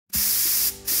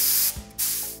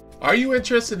Are you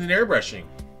interested in airbrushing?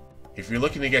 If you're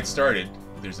looking to get started,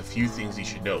 there's a few things you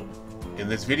should know. In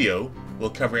this video, we'll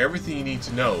cover everything you need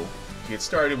to know to get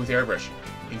started with airbrushing,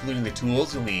 including the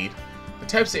tools you'll need, the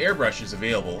types of airbrushes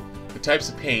available, the types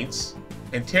of paints,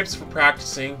 and tips for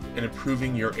practicing and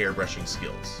improving your airbrushing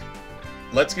skills.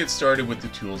 Let's get started with the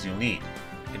tools you'll need.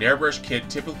 An airbrush kit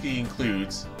typically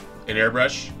includes an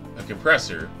airbrush, a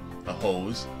compressor, a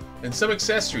hose, and some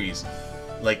accessories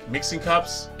like mixing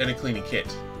cups and a cleaning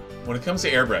kit. When it comes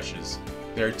to airbrushes,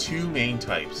 there are two main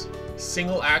types,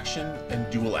 single action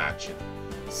and dual action.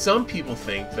 Some people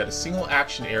think that a single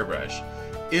action airbrush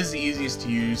is the easiest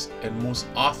to use and most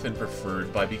often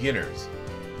preferred by beginners.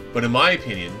 But in my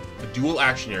opinion, a dual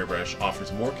action airbrush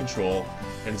offers more control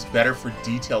and is better for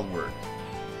detailed work.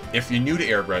 If you're new to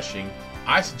airbrushing,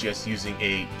 I suggest using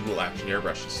a dual action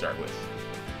airbrush to start with.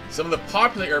 Some of the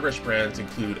popular airbrush brands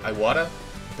include Iwata,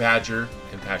 Badger,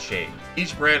 and Paasche.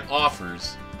 Each brand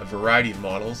offers a variety of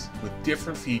models with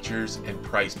different features and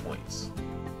price points.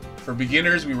 For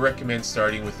beginners, we recommend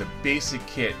starting with a basic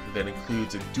kit that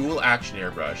includes a dual action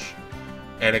airbrush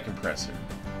and a compressor.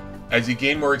 As you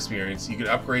gain more experience, you can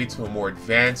upgrade to a more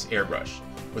advanced airbrush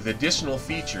with additional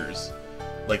features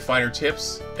like finer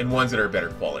tips and ones that are better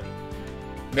quality.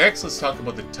 Next, let's talk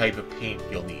about the type of paint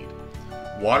you'll need.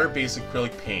 Water-based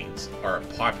acrylic paints are a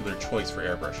popular choice for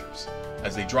airbrushers,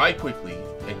 as they dry quickly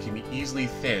and can be easily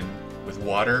thinned with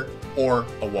water or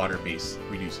a water-based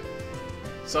reducer.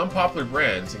 Some popular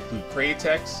brands include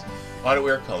Createx, Auto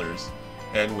Air Colors,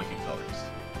 and Wicked Colors.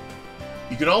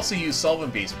 You can also use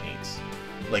solvent-based paints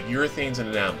like urethanes and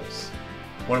enamels.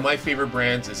 One of my favorite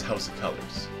brands is House of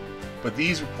Colors, but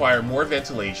these require more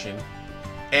ventilation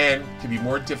and can be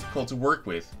more difficult to work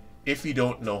with if you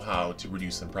don't know how to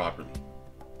reduce them properly.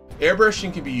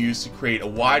 Airbrushing can be used to create a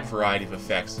wide variety of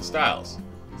effects and styles,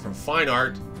 from fine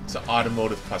art to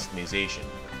automotive customization,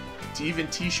 to even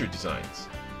t-shirt designs.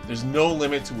 There's no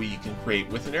limit to what you can create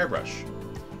with an airbrush.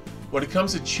 When it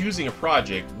comes to choosing a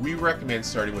project, we recommend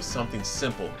starting with something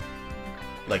simple,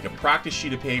 like a practice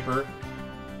sheet of paper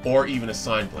or even a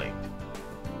sign blank.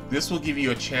 This will give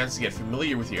you a chance to get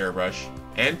familiar with the airbrush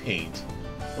and paint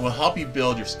and will help you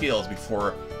build your skills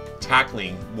before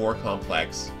tackling more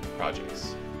complex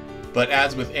projects. But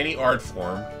as with any art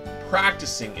form,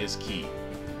 practicing is key.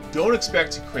 Don't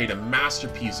expect to create a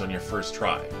masterpiece on your first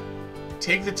try.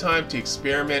 Take the time to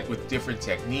experiment with different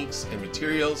techniques and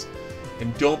materials,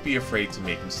 and don't be afraid to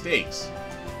make mistakes.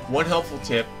 One helpful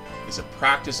tip is to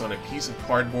practice on a piece of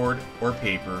cardboard or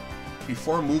paper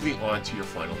before moving on to your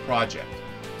final project.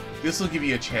 This will give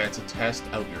you a chance to test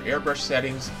out your airbrush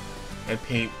settings and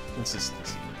paint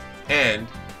consistency, and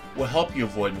will help you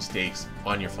avoid mistakes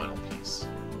on your final piece.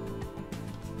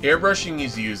 Airbrushing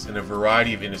is used in a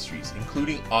variety of industries,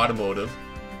 including automotive,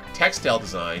 textile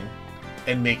design,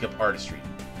 and makeup artistry.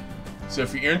 So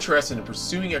if you're interested in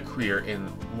pursuing a career in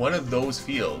one of those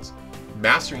fields,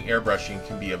 mastering airbrushing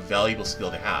can be a valuable skill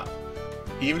to have.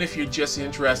 Even if you're just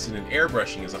interested in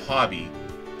airbrushing as a hobby,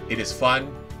 it is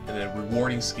fun and a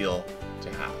rewarding skill to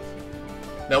have.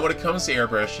 Now, when it comes to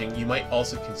airbrushing, you might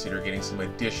also consider getting some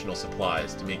additional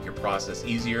supplies to make your process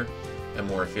easier and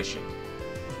more efficient.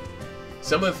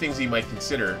 Some of the things you might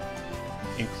consider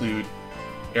include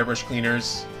airbrush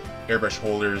cleaners, airbrush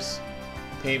holders,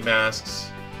 paint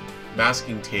masks,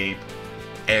 masking tape,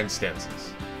 and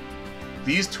stencils.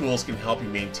 These tools can help you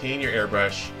maintain your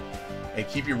airbrush and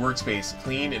keep your workspace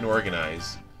clean and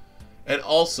organized, and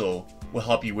also will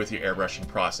help you with your airbrushing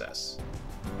process.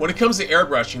 When it comes to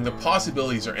airbrushing, the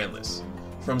possibilities are endless.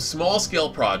 From small-scale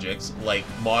projects like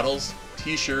models,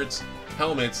 t-shirts,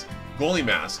 helmets, goalie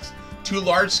masks, to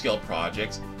large-scale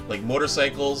projects like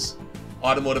motorcycles,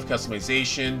 automotive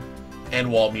customization,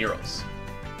 and wall murals.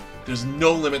 There's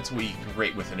no limit to what you can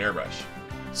create with an airbrush.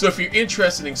 So if you're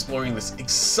interested in exploring this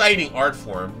exciting art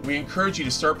form, we encourage you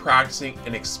to start practicing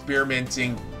and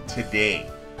experimenting today.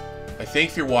 I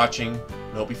thank you for watching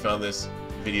and hope you found this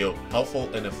video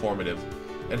helpful and informative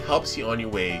and helps you on your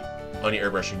way on your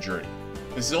airbrushing journey.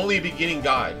 This is only a beginning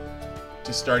guide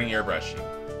to starting airbrushing.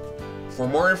 For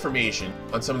more information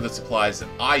on some of the supplies that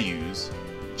I use,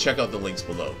 check out the links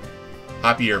below.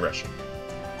 Happy airbrushing!